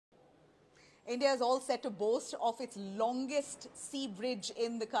India is all set to boast of its longest sea bridge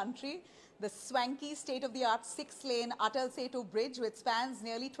in the country. The swanky state-of-the-art 6-lane Atal Setu bridge, which spans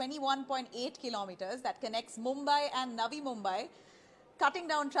nearly 21.8 kilometers, that connects Mumbai and Navi Mumbai, cutting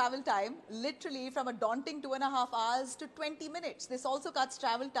down travel time literally from a daunting 2.5 hours to 20 minutes. This also cuts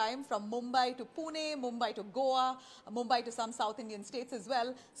travel time from Mumbai to Pune, Mumbai to Goa, Mumbai to some South Indian states as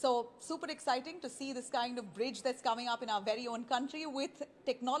well. So super exciting to see this kind of bridge that's coming up in our very own country with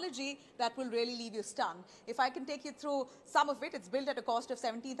technology that will really leave you stunned. If I can take you through some of it, it's built at a cost of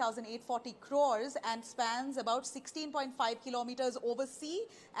 17,840 crores and spans about 16.5 kilometers over sea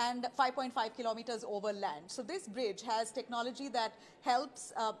and 5.5 kilometers over land. So this bridge has technology that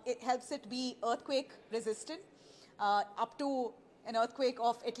helps it be earthquake resistant, up to an earthquake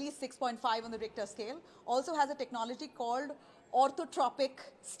of at least 6.5 on the Richter scale. Also has a technology called Orthotropic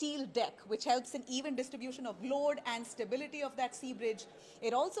steel deck, which helps in even distribution of load and stability of that sea bridge.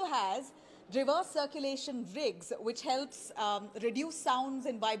 It also has reverse circulation rigs, which helps reduce sounds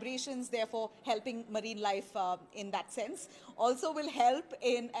and vibrations, therefore helping marine life in that sense. Also will help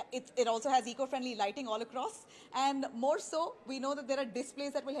in, it also has eco-friendly lighting all across. And more so, we know that there are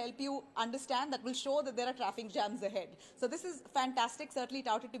displays that will help you understand, that will show that there are traffic jams ahead. So this is fantastic, certainly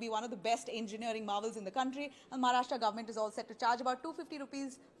touted to be one of the best engineering marvels in the country. And Maharashtra government is all set to charge about 250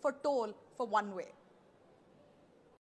 rupees for toll for one way.